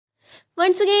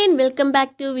Once again, welcome back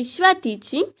to Vishwa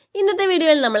Teaching. In this video,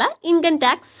 we will income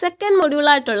tax second module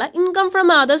income from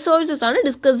other sources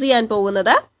discuss ചെയ്യാൻ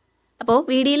പോകുന്നത്. അപ്പോൾ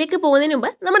വീഡിയോയിലേക്ക് പോകുന്നതിന് മുമ്പ്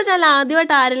നമ്മുടെ ചാനൽ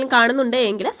ആദ്യമായിട്ട് ആരെങ്കിലും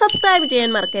കാണുന്നുണ്ടെങ്കിൽ സബ്സ്ക്രൈബ്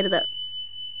ചെയ്യാൻ മറക്കരുത്.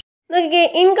 നോക്കിക്കേ,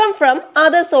 ഇൻകം ഫ്രം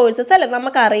അതർ സോഴ്സസ് അല്ലേ,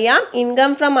 നമുക്കറിയാം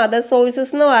ഇൻകം ഫ്രം അതർ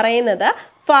സോഴ്സസ് എന്ന് പറയുന്നത്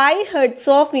 5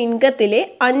 ഹെഡ്സ് ഓഫ് ഇൻകത്തിലെ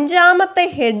അഞ്ചാമത്തെ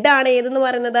ഹെഡാണ് ഏതെന്ന്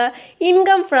പറയുന്നത്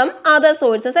ഇൻകം ഫ്രം അതർ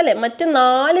സോഴ്സസ് അല്ലേ. മറ്റ്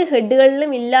 4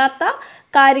 ഹെഡുകളിലും ഇല്ലാത്ത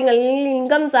കാര്യങ്ങളിൽ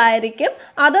ഇൻകംസ് ആയിരിക്കും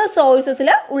അതർ സോഴ്സസിൽ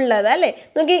ഉള്ളത് അല്ലേ.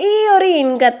 നോക്കി, ഈ ഒരു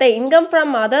ഇൻകം ഫ്രം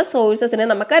അതർ സോഴ്സസിനെ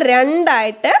നമുക്ക്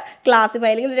രണ്ടായിട്ട്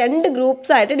ക്ലാസിഫൈ അല്ലെങ്കിൽ 2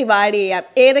 ഗ്രൂപ്പ്സ് ആയിട്ട് ഡിവൈഡ് ചെയ്യാം.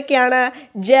 ഏതൊക്കെയാണ്?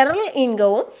 General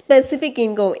ഇൻകവും specific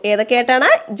ഇൻകവും.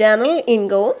 ഏതൊക്കെയായിട്ടാണ്? ജനറൽ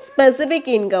ഇൻകവും സ്പെസിഫിക്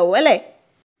ഇൻകവും അല്ലേ.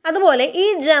 അതുപോലെ ഈ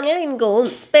ജനറൽ ഇൻകവും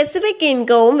സ്പെസിഫിക്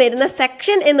ഇൻകവും വരുന്ന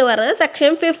സെക്ഷൻ എന്ന് പറയുന്നത്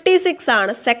സെക്ഷൻ 56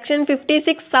 ആണ്. സെക്ഷൻ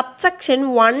 56 സബ്സെക്ഷൻ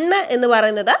 1 എന്ന്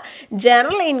പറയുന്നത്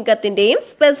ജനറൽ ഇൻകത്തിൻ്റെയും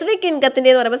സ്പെസിഫിക്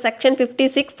ഇൻകത്തിൻ്റെയും എന്ന് പറയുമ്പോൾ സെക്ഷൻ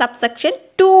 56 സബ്സെക്ഷൻ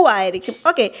 2 ആയിരിക്കും.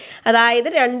 ഓക്കെ, അതായത്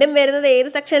രണ്ടും വരുന്നത് ഏത്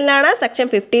സെക്ഷനിലാണ്? സെക്ഷൻ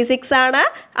 56 ആണ്.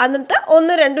 എന്നിട്ട്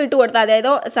 1, 2 ഇട്ട് കൊടുത്താൽ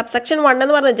അതായത് സബ്സെക്ഷൻ 1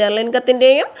 എന്ന് പറയുന്നത് ജനറൽ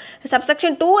ഇൻകത്തിൻ്റെയും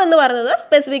സബ്സെക്ഷൻ 2 എന്ന് പറയുന്നത്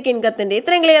സ്പെസിഫിക് ഇൻകത്തിൻ്റെയും.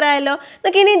 ഇത്രയും ക്ലിയർ ആയല്ലോ.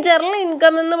 നമുക്ക് ഇനി ജനറൽ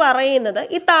ഇൻകം എന്ന് പറയുന്നത്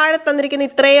ഈ താഴെ തന്നിരിക്കുന്ന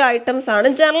ഇത്രയും ഐറ്റംസ് ആണ്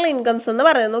ജനറൽ ഇൻകംസ് എന്ന്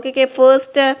പറയുന്നത്. നോക്കിക്കേ,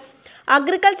 first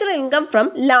agricultural income from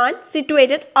land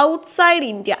situated outside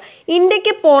India.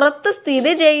 ഇന്ത്യക്ക് പുറത്ത്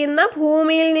സ്ഥിതി ചെയ്യുന്ന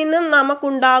ഭൂമിയിൽ നിന്നും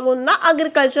നമുക്കുണ്ടാകുന്ന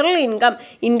അഗ്രികൾച്ചറൽ ഇൻകം.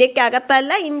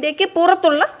 ഇന്ത്യക്കകത്തല്ല, ഇന്ത്യക്ക്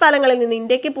പുറത്തുള്ള സ്ഥലങ്ങളിൽ നിന്ന്,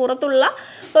 ഇന്ത്യക്ക് പുറത്തുള്ള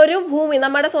ഒരു ഭൂമി,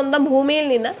 നമ്മുടെ സ്വന്തം ഭൂമിയിൽ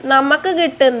നിന്ന് നമുക്ക്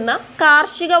കിട്ടുന്ന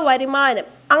കാർഷിക വരുമാനം,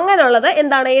 അങ്ങനെയുള്ളത്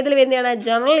എന്താണ്? ഏതിൽ വരുന്നതാണ്?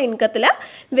 ജനറൽ ഇൻകത്തിൽ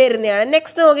വരുന്നതാണ്.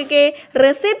 നെക്സ്റ്റ് നോക്കിക്കേ,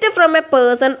 receipt from A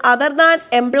person other than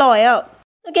employer.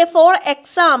 Okay, for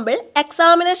example,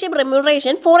 examination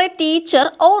remuneration for a teacher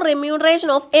or remuneration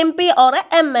of MP or a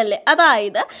MLA.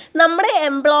 അതായത് നമ്മുടെ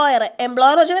എംപ്ലോയർ എന്ന്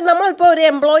വെച്ചാൽ നമ്മളിപ്പോൾ ഒരു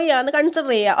എംപ്ലോയി ആണെന്ന് കൺസിഡർ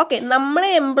ചെയ്യുക. ഓക്കെ, നമ്മുടെ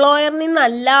എംപ്ലോയറിൽ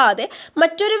നിന്നല്ലാതെ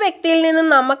മറ്റൊരു വ്യക്തിയിൽ നിന്ന്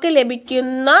നമുക്ക്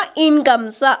ലഭിക്കുന്ന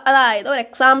ഇൻകംസ്, അതായത് ഒരു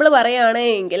എക്സാമ്പിൾ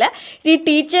പറയുകയാണെങ്കിൽ ഈ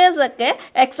ടീച്ചേഴ്സൊക്കെ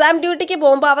എക്സാം ഡ്യൂട്ടിക്ക്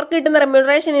പോകുമ്പോൾ അവർക്ക് കിട്ടുന്ന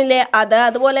റെമ്യൂണറേഷൻ ഇല്ലേ,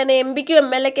 അതുപോലെ തന്നെ MP-ക്കും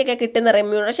MLA-ക്കൊക്കെ കിട്ടുന്ന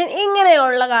റെമ്യൂണറേഷൻ,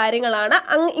 ഇങ്ങനെയുള്ള കാര്യങ്ങളാണ്,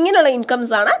 ഇങ്ങനെയുള്ള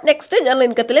ഇൻകംസ് ആണ് നെക്സ്റ്റ് ജനറൽ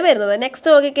ഇൻകത്തിൽ വരുന്നത്. നെക്സ്റ്റ്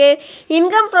നോക്കിക്കേ,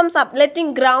 income from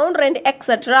subletting ground rent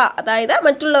etcetera, അതായത്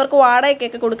മറ്റുള്ളവർക്ക്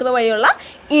വാടകയ്ക്കൊക്കെ കൊടുക്കുന്ന വഴിയുള്ള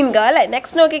ഇൻകം അല്ലേ.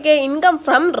 നെക്സ്റ്റ് നോക്കിക്കേ, ഇൻകം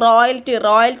ഫ്രം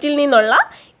റോയൽറ്റിയിൽ നിന്നുള്ള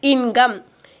ഇൻകം.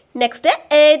 നെക്സ്റ്റ്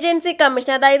ഏജൻസി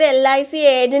കമ്മീഷൻ, അതായത് LIC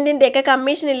ഏജന്റിന്റെ ഒക്കെ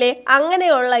കമ്മീഷൻ ഇല്ലേ,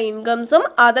 അങ്ങനെയുള്ള ഇൻകംസും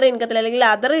അതർ ഇൻകത്തിൽ അല്ലെങ്കിൽ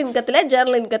അതർ ഇൻകത്തിലെ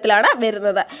ജനറൽ ഇൻകത്തിലാണ്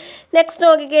വരുന്നത്. നെക്സ്റ്റ്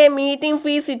നോക്കിക്കേ, മീറ്റിംഗ്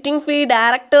ഫീ, സിറ്റിംഗ് ഫീ,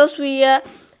 ഡയറക്ടേഴ്സ് ഫീ,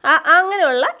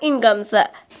 അങ്ങനെയുള്ള ഇൻകംസ്.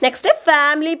 Next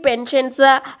family pensions.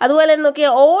 അതുപോലെ തന്നെ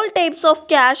നോക്കിയാൽ all types of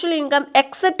casual income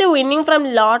except winning from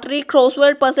lottery,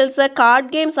 ക്രോസ്വേർഡ് puzzles, card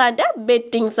games and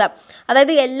ബെറ്റിങ്സ്.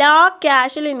 അതായത് എല്ലാ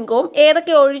ക്യാഷ്വൽ ഇൻകവും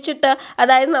ഏതൊക്കെ ഒഴിച്ചിട്ട്,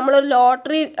 അതായത് നമ്മളൊരു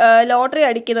ലോട്ടറി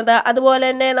അടിക്കുന്നത്, അതുപോലെ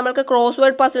തന്നെ നമ്മൾക്ക്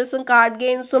ക്രോസ്വേർഡ് പസിൽസും കാർഡ്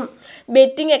ഗെയിംസും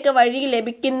ബെറ്റിംഗ് ഒക്കെ വഴി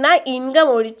ലഭിക്കുന്ന ഇൻകം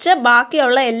ഒഴിച്ച്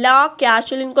ബാക്കിയുള്ള എല്ലാ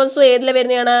ക്യാഷ്വൽ ഇൻകംസും ഏതിൽ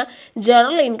വരുന്നതാണ്?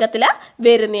 ജനറൽ ഇൻകത്തിൽ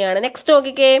വരുന്നതാണ്. നെക്സ്റ്റ്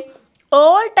നോക്കിക്കേ,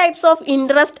 all types of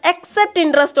interest except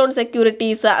interest on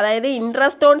securities, അതായത്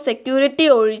ഇൻട്രസ്റ്റ് ഓൺ സെക്യൂരിറ്റി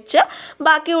ഒഴിച്ച്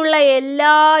ബാക്കിയുള്ള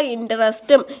എല്ലാ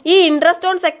ഇൻട്രസ്റ്റും. ഈ ഇൻട്രസ്റ്റ്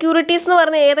ഓൺ സെക്യൂരിറ്റീസ് എന്ന്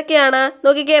പറഞ്ഞാൽ ഏതൊക്കെയാണ്?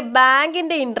 നോക്കിക്കേ,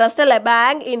 ബാങ്കിൻ്റെ ഇൻട്രസ്റ്റ് അല്ലേ,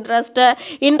 bank interest,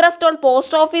 interest on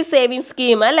post office saving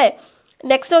scheme അല്ലേ.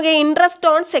 നെക്സ്റ്റ് നോക്കിയാൽ interest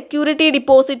on security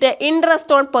deposit,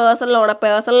 interest on personal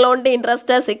ലോണിൻ്റെ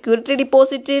ഇൻട്രസ്റ്റ്, സെക്യൂരിറ്റി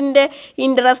ഡിപ്പോസിറ്റിൻ്റെ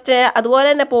ഇൻട്രസ്റ്റ്, അതുപോലെ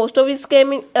തന്നെ post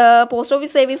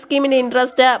office saving സ്കീമിൻ്റെ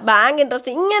interest, bank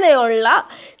interest, ഇങ്ങനെയുള്ള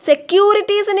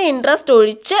സെക്യൂരിറ്റീസിൻ്റെ ഇൻട്രസ്റ്റ്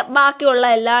ഒഴിച്ച് ബാക്കിയുള്ള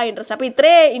എല്ലാ ഇൻട്രസ്റ്റ്. അപ്പോൾ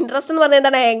ഇത്രയും ഇൻട്രസ്റ്റ് എന്ന് പറഞ്ഞാൽ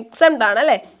എന്താണ്? എക്സംപ്റ്റ്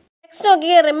ആണല്ലേ. നെക്സ്റ്റ്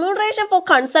നോക്കിയേ, remuneration four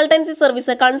consultancy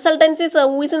service. Consultancy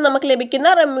സർവീസിന് നമുക്ക് ലഭിക്കുന്ന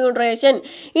remuneration.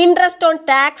 Interest on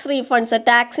tax refunds,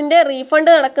 ടാക്സിൻ്റെ refund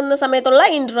നടക്കുന്ന സമയത്തുള്ള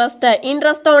interest.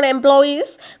 Interest on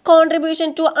employees contribution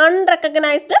to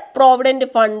unrecognised provident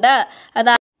fund.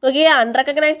 അതായത് നോക്കിയേ,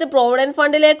 അൺറെക്കഗ്നൈസ്ഡ് പ്രോവിഡൻറ്റ്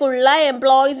ഫണ്ടിലേക്കുള്ള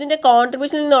എംപ്ലോയീസിൻ്റെ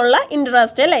കോൺട്രിബ്യൂഷനിൽ നിന്നുള്ള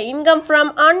ഇൻട്രസ്റ്റ് അല്ലേ. ഇൻകം ഫ്രം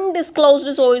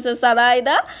അൺഡിസ്ക്ലോസ്ഡ് സോഴ്സസ്,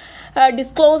 അതായത്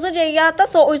ഡിസ്ക്ലോസ് ചെയ്യാത്ത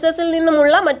സോഴ്സസിൽ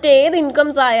നിന്നുമുള്ള മറ്റേത്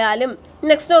ഇൻകംസ് ആയാലും.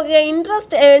 നെക്സ്റ്റ് നോക്കിയാൽ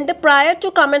interest earned prior to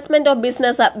commencement of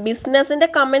ബിസിനസ്സിൻ്റെ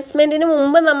കമൻസ്മെൻറ്റിന്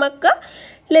മുമ്പ് നമുക്ക്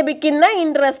ലഭിക്കുന്ന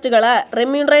ഇൻട്രസ്റ്റുകൾ.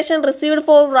 Remuneration received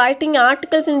four writing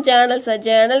articles in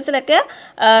ജേർണൽസിലൊക്കെ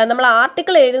നമ്മൾ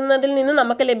ആർട്ടിക്കിൾ എഴുതുന്നതിൽ നിന്ന്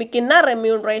നമുക്ക് ലഭിക്കുന്ന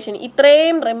റെമ്യൂണറേഷൻ.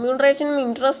 ഇത്രയും റെമ്യൂണറേഷനും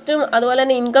ഇൻട്രസ്റ്റും അതുപോലെ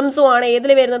തന്നെ ഇൻകംസും ആണ്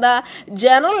ഏതിൽ വരുന്നത്?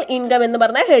 ജനറൽ ഇൻകം എന്ന്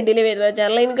പറഞ്ഞ ഹെഡിൽ വരുന്നത്.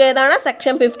 ജനറൽ ഇൻകം ഏതാണ്?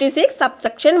 സെക്ഷൻ 56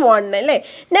 സബ്സെക്ഷൻ 1 അല്ലേ.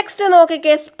 നെക്സ്റ്റ്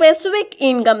നോക്കിക്കേ, സ്പെസിഫിക്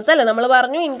ഇൻകംസ് അല്ലേ. നമ്മൾ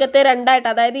പറഞ്ഞു ഇൻകത്തെ രണ്ടായിട്ട്,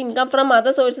 അതായത് ഇൻകം ഫ്രം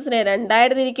അതർ സോഴ്സസിനെ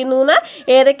രണ്ടായിട്ട് തിരിക്കുന്നു എന്ന്.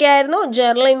 ഏതൊക്കെയായിരുന്നു?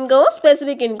 General ഇൻകവും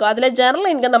specific income. അതിലെ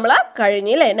ജനറൽ ഇൻകം നമ്മൾ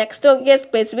കഴിഞ്ഞു. നെക്സ്റ്റ് നോക്കിയ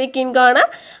സ്പെസിഫിക് ഇൻകം ആണ്,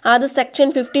 അത് സെക്ഷൻ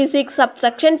 56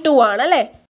 സബ്സെക്ഷൻ 2 ആണ് അല്ലേ.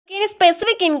 ഇനി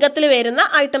സ്പെസിഫിക് ഇൻകത്തിൽ വരുന്ന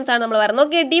ഐറ്റംസ് ആണ് നമ്മൾ പറയുന്നത്.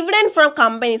 ഓക്കെ, ഡിവിഡൻഡ് ഫ്രം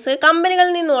കമ്പനീസ്,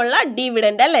 കമ്പനികളിൽ നിന്നുള്ള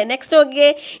ഡിവിഡൻഡ് അല്ലേ. നെക്സ്റ്റ് നോക്കിയേ,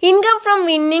 income from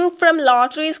winning from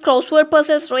lotteries, ക്രോസ്വേർഡ്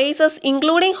puzzles, races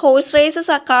including horse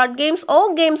races, card games or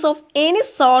games of any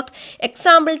sort,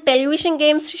 example television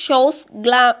games, shows,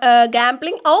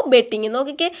 gambling or betting.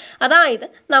 നോക്കിക്കേ, അതായത്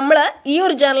നമ്മൾ ഈ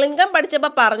ഒരു ജനറൽ ഇൻകം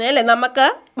പഠിച്ചപ്പോൾ പറഞ്ഞല്ലേ, നമുക്ക്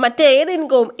മറ്റേത്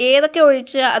ഇൻകവും ഏതൊക്കെ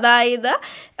ഒഴിച്ച്, അതായത്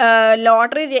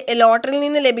ലോട്ടറിയിൽ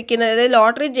നിന്ന് ലഭിക്കുന്നത്, അതായത്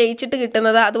ലോട്ടറി ജയിച്ചിട്ട്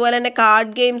കിട്ടുന്നത്, അതുപോലെ തന്നെ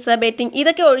കാർഡ് ഗെയിംസ്, ബെറ്റിംഗ്,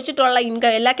 ഇതൊക്കെ ഒഴിച്ചിട്ടുള്ള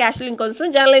ഇൻകം എല്ലാ ക്യാഷ്വൽ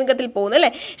ഇൻകംസും ജനറൽ ഇൻകത്തിൽ പോകുന്നു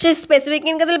അല്ലേ. പക്ഷേ സ്പെസിഫിക്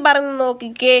ഇൻകത്തിൽ പറഞ്ഞു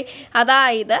നോക്കിക്കേ,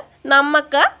 അതായത്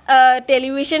നമുക്ക്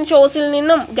ടെലിവിഷൻ ഷോസിൽ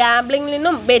നിന്നും, ഗാംബ്ലിങ്ങിൽ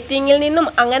നിന്നും, ബെറ്റിങ്ങിൽ നിന്നും,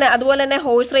 അങ്ങനെ അതുപോലെ തന്നെ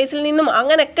ഹോഴ്സ് റേസിൽ നിന്നും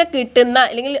അങ്ങനെയൊക്കെ കിട്ടുന്ന,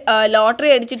 അല്ലെങ്കിൽ ലോട്ടറി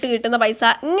അടിച്ചിട്ട് കിട്ടുന്ന പൈസ,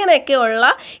 ഇങ്ങനെയൊക്കെയുള്ള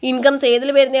ഇൻകംസ് ഏതിൽ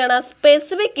വരുന്നതാണ്?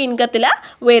 സ്പെസിഫിക് ഇൻകത്തിൽ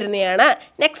വരുന്നതാണ്.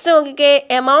 നെക്സ്റ്റ് നോക്കിക്കേ,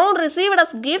 amount received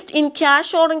as gift in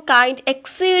cash or in kind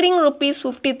exceeding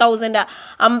 ₹50,000,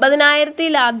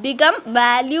 50,000-ലധികം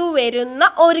value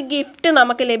വരുന്ന ഒരു ഗിഫ്റ്റ്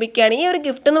നമുക്ക് ലഭിക്കുകയാണ്. ഈ ഒരു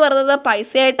ഗിഫ്റ്റ് എന്ന് പറയുന്നത്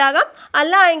പൈസയായിട്ടാകാം,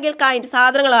 അല്ല എങ്കിൽ കൈൻഡ്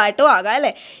സാധനങ്ങളായിട്ടും ആകാം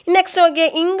അല്ലേ. നെക്സ്റ്റ് നോക്കിയേ,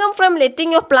 income from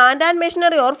letting of plant and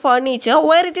machinery or furniture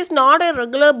where it is not A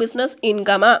regular business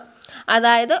income.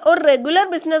 അതായത് ഒരു റെഗുലർ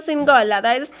ബിസിനസ് ഇൻകം അല്ല,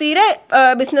 അതായത് സ്ഥിര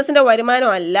ബിസിനസ്സിൻ്റെ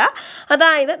വരുമാനം അല്ല.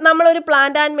 അതായത് നമ്മളൊരു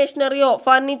പ്ലാന്റ് ആൻഡ് മെഷീനറിയോ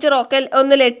ഫർണിച്ചറോ ഒക്കെ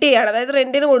ഒന്ന് ലെറ്റ് ചെയ്യുകയാണ്, അതായത്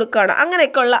റെൻറ്റിന് കൊടുക്കുകയാണ്,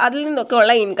 അങ്ങനെയൊക്കെ ഉള്ള അതിൽ നിന്നൊക്കെ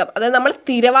ഉള്ള ഇൻകം. അതായത് നമ്മൾ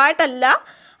സ്ഥിരമായിട്ടല്ല,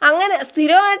 അങ്ങനെ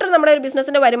സ്ഥിരമായിട്ട് നമ്മുടെ ഒരു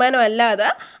ബിസിനസ്സിൻ്റെ വരുമാനം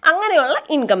അല്ലാതെ അങ്ങനെയുള്ള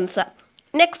ഇൻകംസ്.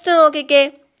 നെക്സ്റ്റ് നോക്കിക്കേ,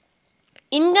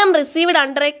 income received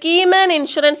under a keyman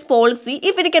insurance policy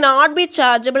if it cannot be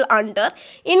chargeable under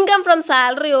income from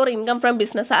salary or income from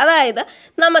business. അതായത്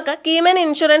നമുക്ക് കീമൻ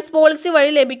ഇൻഷുറൻസ് പോളിസി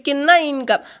വഴി ലഭിക്കുന്ന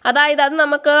ഇൻകം, അതായത് അത്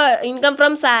നമുക്ക് ഇൻകം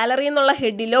ഫ്രം സാലറി എന്നുള്ള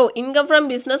ഹെഡിലോ ഇൻകം ഫ്രം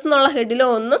ബിസിനസ് എന്നുള്ള ഹെഡിലോ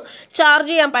ഒന്നും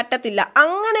ചാർജ് ചെയ്യാൻ പറ്റത്തില്ല.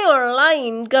 അങ്ങനെയുള്ള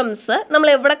ഇൻകംസ് നമ്മൾ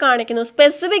എവിടെ കാണിക്കുന്നു?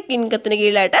 സ്പെസിഫിക് ഇൻകത്തിന്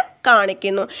കീഴിലായിട്ട്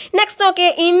കാണിക്കുന്നു. നെക്സ്റ്റ് നോക്കിയേ,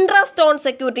 ഇൻട്രസ്റ്റ് ഓൺ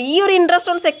സെക്യൂരിറ്റി. ഈ ഒരു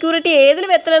ഇൻട്രസ്റ്റ് ഓൺ സെക്യൂരിറ്റി ഏതിൽ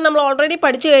വരത്തില്ലെന്ന് നമ്മൾ ഓൾറെഡി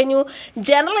പഠിച്ചു കഴിഞ്ഞു.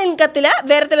 ജനറൽ ഇൻകത്തിൽ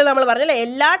വരത്തില്ല നമ്മൾ പറഞ്ഞല്ലേ,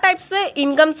 എല്ലാ ടൈപ്സ്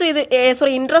ഇൻകംസും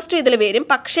ഇൻട്രസ്റ്റും ഇതിൽ വരും.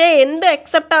 പക്ഷേ എന്ത്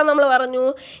എക്സെപ്റ്റ് ആണെന്ന് നമ്മൾ പറഞ്ഞു?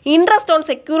 ഇൻട്രസ്റ്റ് ഓൺ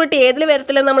സെക്യൂരിറ്റി ഏതിൽ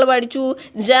വരത്തില്ലെന്ന് നമ്മൾ പഠിച്ചു?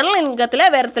 ജനറൽ ഇൻകത്തിൽ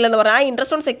വരത്തില്ലെന്ന് പറഞ്ഞു. ആ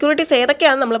ഇൻട്രസ്റ്റ് ഓൺ സെക്യൂരിറ്റീസ്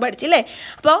ഏതൊക്കെയാണെന്ന് നമ്മൾ പഠിച്ചില്ലേ.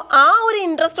 അപ്പോൾ ആ ഒരു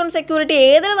ഇൻട്രസ്റ്റ് ഓൺ സെക്യൂരിറ്റി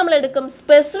ഏതിൽ നമ്മൾ എടുക്കും?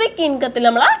 സ്പെസിഫിക് ഇൻകത്തിൽ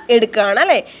നമ്മൾ എടുക്കുകയാണ്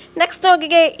അല്ലേ. നെക്സ്റ്റ്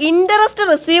നോക്കിക്കേ, interest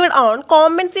received on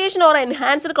compensation or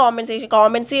enhanced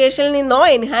കോമ്പൻസേഷനിൽ നിന്നോ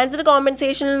എൻഹാൻസ്ഡ്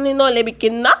കോമ്പൻസേഷനിൽ നിന്നോ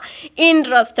ലഭിക്കുന്ന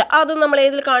ഇൻട്രസ്റ്റ്, അതും നമ്മൾ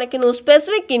ഏതിൽ കാണിക്കുന്നു?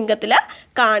 സ്പെസിഫിക് ഇൻകത്തിൽ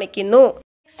കാണിക്കുന്നു.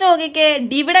 നെക്സ്റ്റ് നോക്കിക്കേ,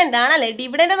 ഡിവിഡൻഡ് ആണല്ലേ.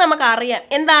 ഡിവിഡൻഡ് നമുക്ക് അറിയാം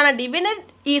എന്താണ്. Dividend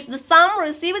is the sum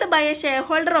received by a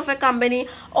shareholder of a company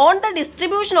on the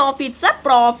distribution of its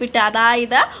profit.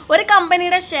 അതായത് ഒരു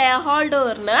കമ്പനിയുടെ ഷെയർ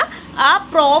ഹോൾഡറിന് ആ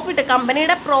പ്രോഫിറ്റ്,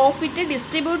 കമ്പനിയുടെ പ്രോഫിറ്റ്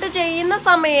ഡിസ്ട്രിബ്യൂട്ട് ചെയ്യുന്ന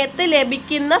സമയത്ത്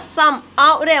ലഭിക്കുന്ന സം, ആ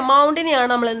ഒരു എമൗണ്ടിനെയാണ്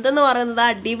നമ്മൾ എന്തെന്ന്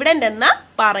പറയുന്നത്? ഡിവിഡൻഡ് എന്ന്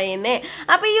പറയുന്നത്.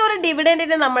 അപ്പോൾ ഈ ഒരു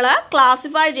ഡിവിഡൻഡിനെ നമ്മൾ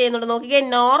ക്ലാസിഫൈ ചെയ്യുന്നുണ്ട്. നോക്കിക്കേ,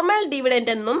 നോർമൽ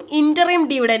ഡിവിഡൻഡ് എന്നും ഇന്ററിം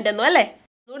ഡിവിഡൻഡ് എന്നും അല്ലേ.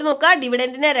 ഇവിടെ നോക്കുക,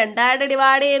 ഡിവിഡൻഡിനെ രണ്ടായിട്ട്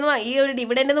ഡിവൈഡ് ചെയ്യുന്നു. ഈ ഒരു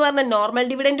ഡിവിഡൻഡ് എന്ന് പറഞ്ഞാൽ നോർമൽ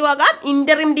ഡിവിഡൻഡും ആകാം,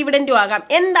 ഇന്ററിം ഡിവിഡൻഡും ആകാം.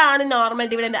 എന്താണ് നോർമൽ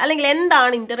ഡിവിഡൻഡ് അല്ലെങ്കിൽ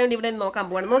എന്താണ് ഇന്ററിം ഡിവിഡൻഡ് നോക്കാൻ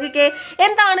പോകണം. നോക്കിക്കേ,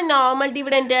 എന്താണ് normal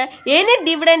dividend? Any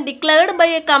dividend declared by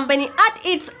A company at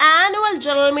its annual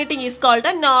general meeting is called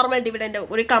A normal dividend.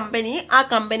 ഒരു കമ്പനി ആ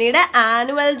കമ്പനിയുടെ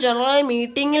ആനുവൽ ജനറൽ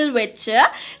മീറ്റിംഗിൽ വെച്ച്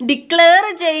ഡിക്ലെയർ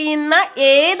ചെയ്യുന്ന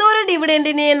ഏതൊരു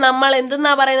ഡിവിഡൻഡിനെയും നമ്മൾ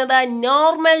എന്തെന്നാ പറയുന്നത്?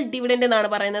 നോർമൽ ഡിവിഡൻഡ്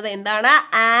എന്നാണ് പറയുന്നത്. എന്താണ്?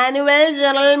 ആനുവൽ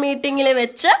ജനറൽ മീറ്റിംഗിൽ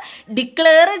വെച്ച്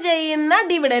ഡിക്ലെയർ ചെയ്യുന്ന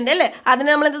ഡിവിഡൻഡ് അല്ലേ, അതിന്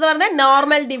നമ്മൾ എന്താ പറയുന്നത്?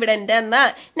 നോർമൽ ഡിവിഡൻഡ് എന്ന്.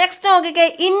 നെക്സ്റ്റ് നോക്കിക്കേ,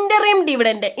 ഇന്ററിം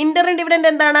ഡിവിഡൻഡ്. ഇന്ററിം ഡിവിഡൻഡ്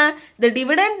എന്താണ്? The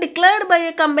dividend declared by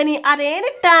A company at any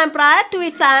time prior to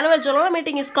its annual general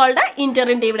meeting is called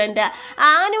interim dividend.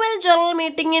 Annual general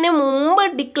മീറ്റിംഗിന് മുമ്പ്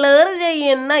ഡിക്ലെയർ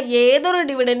ചെയ്യുന്ന ഏതൊരു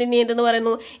ഡിവിഡൻഡിനെ എന്തെന്ന്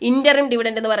പറയുന്നു? ഇന്ററിം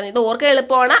ഡിവിഡൻഡ് എന്ന് പറയുന്നത്. ഇത് ഓർക്കാൻ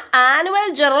എളുപ്പമാണ്. ആനുവൽ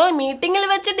ജനറൽ മീറ്റിംഗിൽ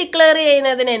വെച്ച് ഡിക്ലെയർ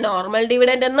ചെയ്യുന്നതിനെ നോർമൽ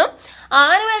ഡിവിഡൻഡ് എന്നും,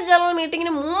 ആനുവൽ ജനറൽ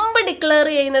മീറ്റിംഗിന് മുമ്പ് ഡിക്ലെയർ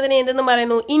ചെയ്യുന്നതിനെ എന്തെന്ന്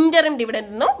പറയുന്നു? ഇന്ററിം ഡിവിഡൻഡ്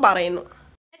എന്നും പറയുന്നു.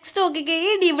 നെക്സ്റ്റ് നോക്കിക്കേ,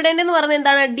 ഈ ഡിവിഡൻഡ് എന്ന് പറയുന്നത്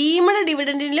എന്താണ്? ഡീംഡ്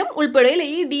ഡിവിഡൻഡിലും ഉൾപ്പെടും അല്ലേ.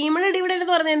 ഈ ഡീംഡ് ഡിവിഡൻഡ്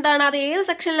എന്ന് പറയുന്നത് എന്താണ്? അത് ഏത്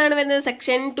സെക്ഷനിലാണ് വരുന്നത്?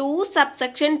 സെക്ഷൻ 2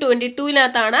 സബ്സെക്ഷൻ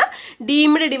 22-നകത്താണ്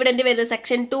ഡീംഡ് ഡിവിഡൻഡ് വരുന്നത്.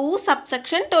 സെക്ഷൻ 2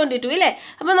 സബ്സെക്ഷൻ 22 അല്ലേ.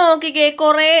 അപ്പോൾ നോക്കിക്കേ,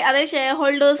 കുറേ അതായത് ഷെയർ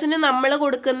ഹോൾഡേഴ്സിന് നമ്മൾ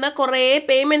കൊടുക്കുന്ന കുറേ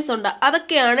പേയ്മെന്റ്സ് ഉണ്ട്,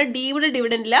 അതൊക്കെയാണ് ഡീംഡ്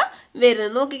ഡിവിഡൻഡിൽ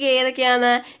വരുന്നത്. നോക്കിക്കേ,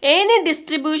 ഏതൊക്കെയാണ്? Any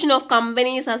distribution of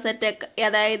companies asset,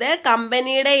 അതായത്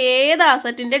കമ്പനിയുടെ ഏത്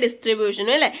അസറ്റിന്റെ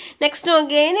ഡിസ്ട്രിബ്യൂഷനും അല്ലേ. നെക്സ്റ്റ്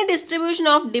നോക്കിക്കേ, any distribution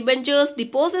of debentures,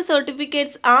 deposit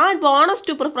certificates and bonus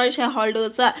to preference share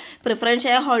holders. Preference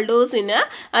share ഹോൾഡേഴ്സിന്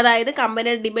അതായത്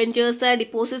കമ്പനിയുടെ ഡിബഞ്ചേഴ്സ്,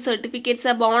 ഡിപ്പോസിറ്റ്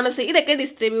സർട്ടിഫിക്കറ്റ്സ്, ബോണസ്, ഇതൊക്കെ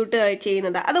ഡിസ്ട്രിബ്യൂട്ട്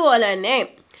ചെയ്യുന്നത്. അതുപോലെ തന്നെ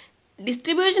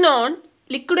ഡിസ്ട്രിബ്യൂഷൻ ഓൺ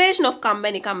ലിക്വിഡേഷൻ ഓഫ്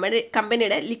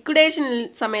കമ്പനിയുടെ ലിക്വിഡേഷൻ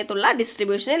സമയത്തുള്ള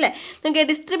ഡിസ്ട്രിബ്യൂഷൻ അല്ലേ. നമുക്ക്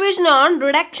distribution on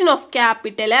reduction of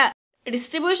capital,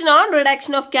 distribution on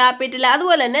reduction of capital,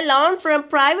 അതുപോലെ തന്നെ loan from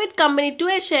private company to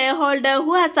A share holder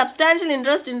who has substantial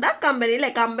interest in the company. അല്ലേ,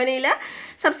 കമ്പനിയിൽ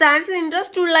substantial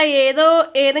interest ഉള്ള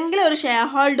ഏതെങ്കിലും ഒരു ഷെയർ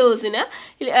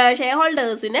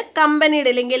ഹോൾഡേഴ്സിന്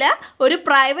കമ്പനിയുടെ അല്ലെങ്കിൽ ഒരു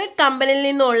പ്രൈവറ്റ് കമ്പനിയിൽ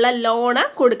നിന്നുള്ള ലോണ്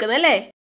കൊടുക്കുന്നത്. അല്ലേ,